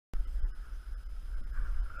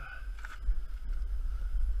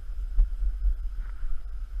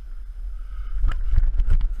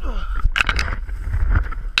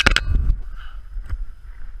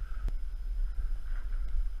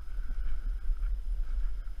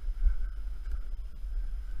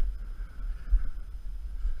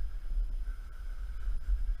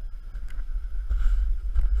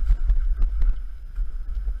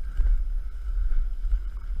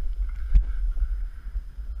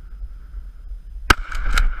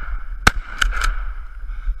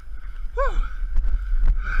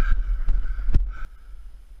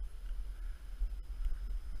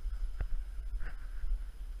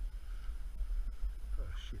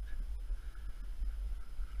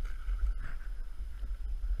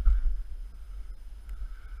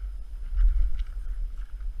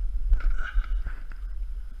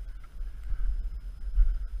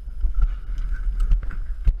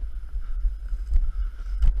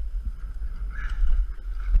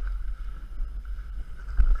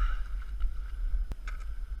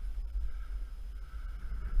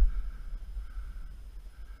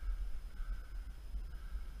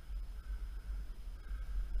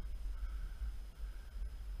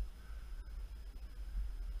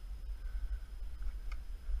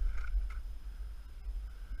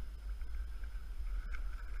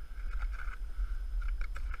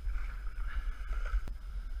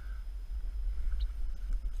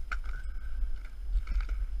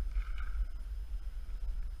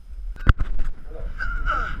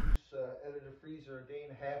are a day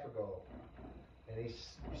and a half ago, and he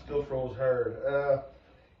still throws hard.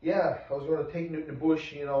 Yeah, I was going to take him out in the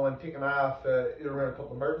bush, you know, and take him off around a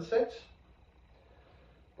couple of Merton sets.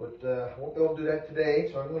 But I won't be able to do that today,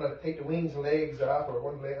 so I'm going to take the wings and legs off, or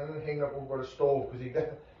one leg, I'm going to hang up over the stove, because you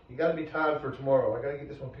got to be tied for tomorrow. I got to get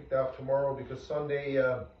this one picked off tomorrow, because Sunday,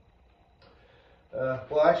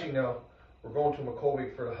 well actually no, we're going to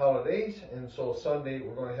McCovic for the holidays, and so Sunday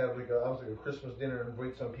we're going to have like a Christmas dinner and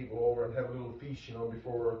invite some people over and have a little feast, you know,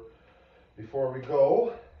 before we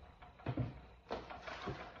go.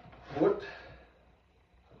 But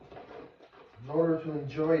in order to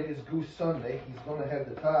enjoy this Goose Sunday, he's going to have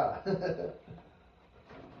the tie.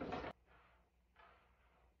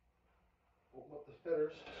 Open up the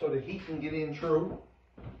feathers so the heat can get in through.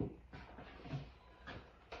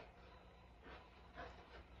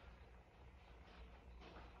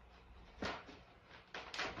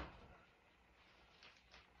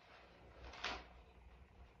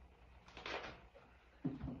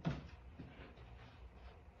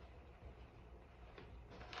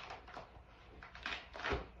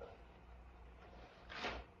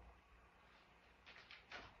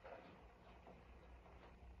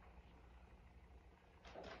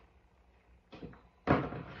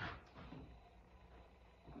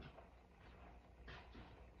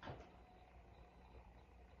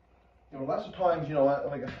 You know, lots of times, you know,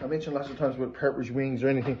 like I mentioned lots of times with partridge wings or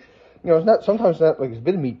anything, you know, it's not, sometimes not like there's a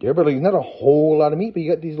bit of meat there, but like not a whole lot of meat, but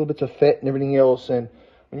you got these little bits of fat and everything else. And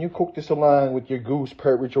when you cook this along with your goose,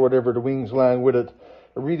 partridge, or whatever, the wings along with it, it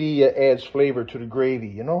really adds flavor to the gravy,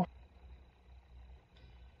 you know.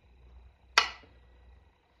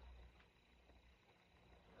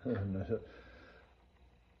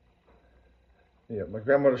 Yeah, my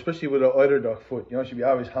grandmother, especially with an eider duck foot, you know, she'd be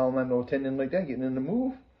always howling on no tendon like that, getting in the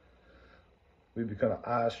move. We'd be kind of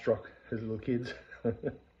awestruck as little kids. Well,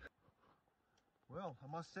 I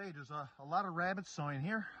must say, there's a lot of rabbits sign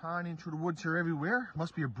here, on into the woods here everywhere.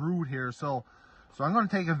 Must be a brood here, so I'm going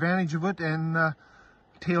to take advantage of it and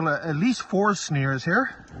tail at least 4 snares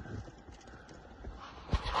here.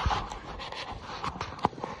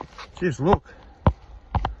 Just look,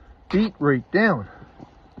 beat right down.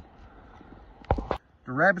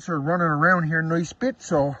 The rabbits are running around here a nice bit,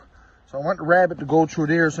 so I want the rabbit to go through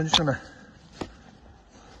there, so I'm just going to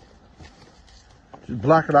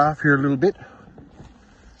block it off here a little bit.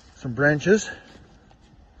 Some branches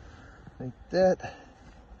like that.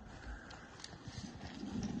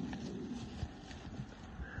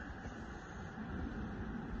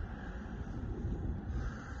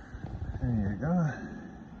 There you go.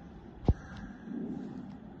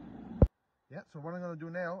 Yeah, so what I'm going to do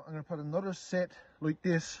now, I'm going to put another set like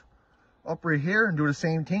this up right here and do the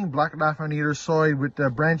same thing, block it off on either side with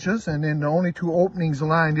the branches, and then the only 2 openings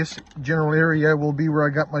along this general area will be where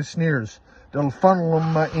I got my snares. That'll funnel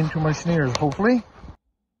them into my snares, hopefully.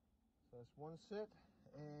 So that's one set,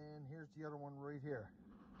 and here's the other one right here.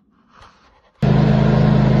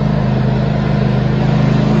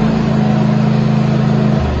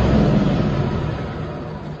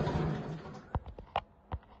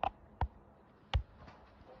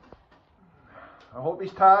 I hope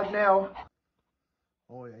he's tied now.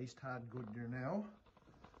 Oh yeah, he's tied good there now.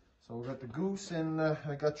 So we got the goose, and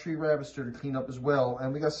I got 3 rabbits there to clean up as well.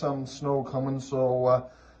 And we got some snow coming, so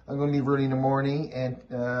I'm going to leave early in the morning and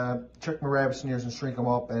check my rabbit snares and shrink them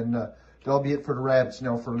up. And that'll be it for the rabbits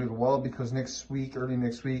now for a little while, because next week, early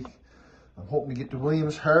next week, I'm hoping to get to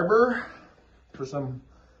Williams Harbour for some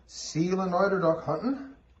seal and eider duck hunting.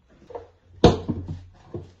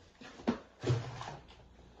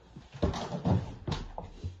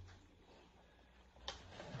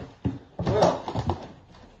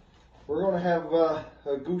 We're going to have a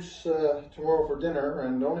goose tomorrow for dinner,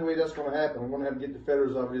 and the only way that's going to happen, I'm going to have to get the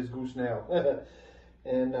feathers off of this goose now.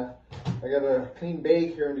 And I got a clean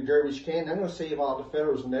bag here in the garbage can. I'm going to save all the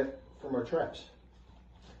feathers in that for my traps.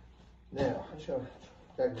 Now, I'm just going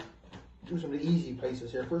to do some of the easy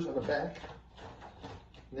places here. First on the back.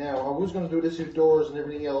 Now, I was going to do this outdoors and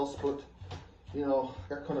everything else, but, you know,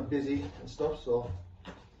 I got kind of busy and stuff, so,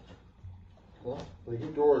 well, like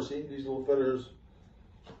outdoors, see, these little feathers,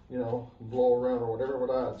 you know, blow around or whatever with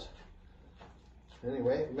odds.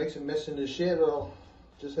 Anyway, if it makes a mess in the shed, I'll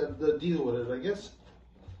just have to deal with it, I guess.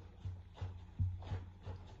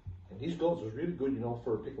 And these gloves are really good, you know,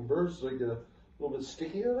 for picking birds. Like a little bit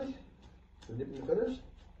stickier, like, for nipping the feathers.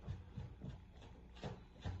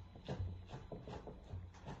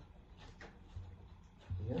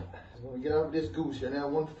 Yeah, I'm going to get out of this goose here now,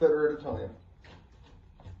 1 feather at a time.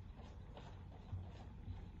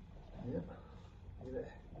 Yeah, look at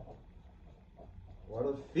that. What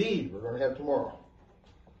a feed we're going to have tomorrow.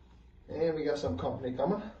 And we got some company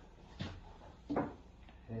coming.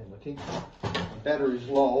 And I think the battery's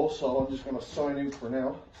low, so I'm just going to sign out for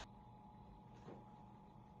now.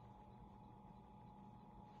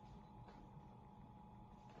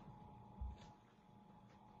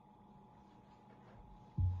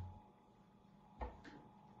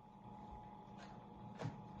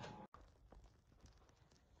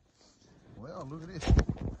 Well, look at this.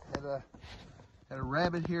 Had a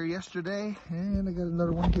rabbit here yesterday, and I got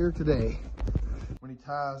another one here today. When he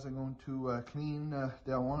ties, I'm going to clean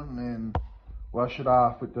that one and wash it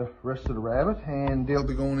off with the rest of the rabbit, and they'll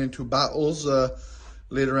be going into bottles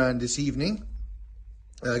later on this evening.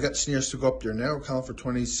 I got snares to go up there now, account for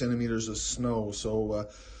 20 centimeters of snow, so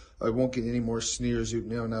I won't get any more snares out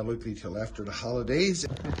now, not likely till after the holidays.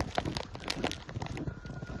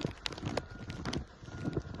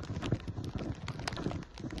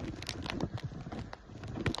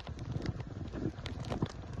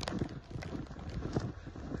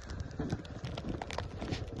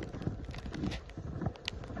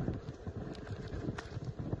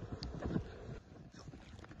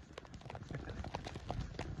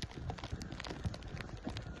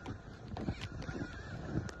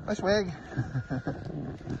 Nice wag.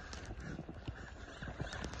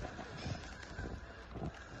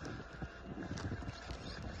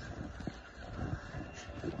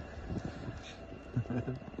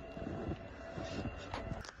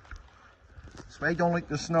 Swag don't like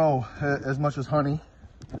the snow as much as honey.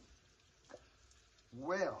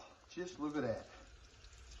 Well, just look at that.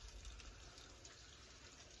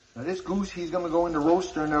 Now this goose, he's going to go in the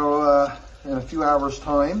roaster now in a few hours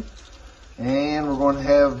time. And we're going to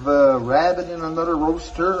have rabbit in another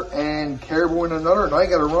roaster and caribou in another. And I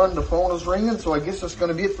got to run, the phone is ringing, so I guess that's going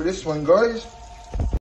to be it for this one, guys.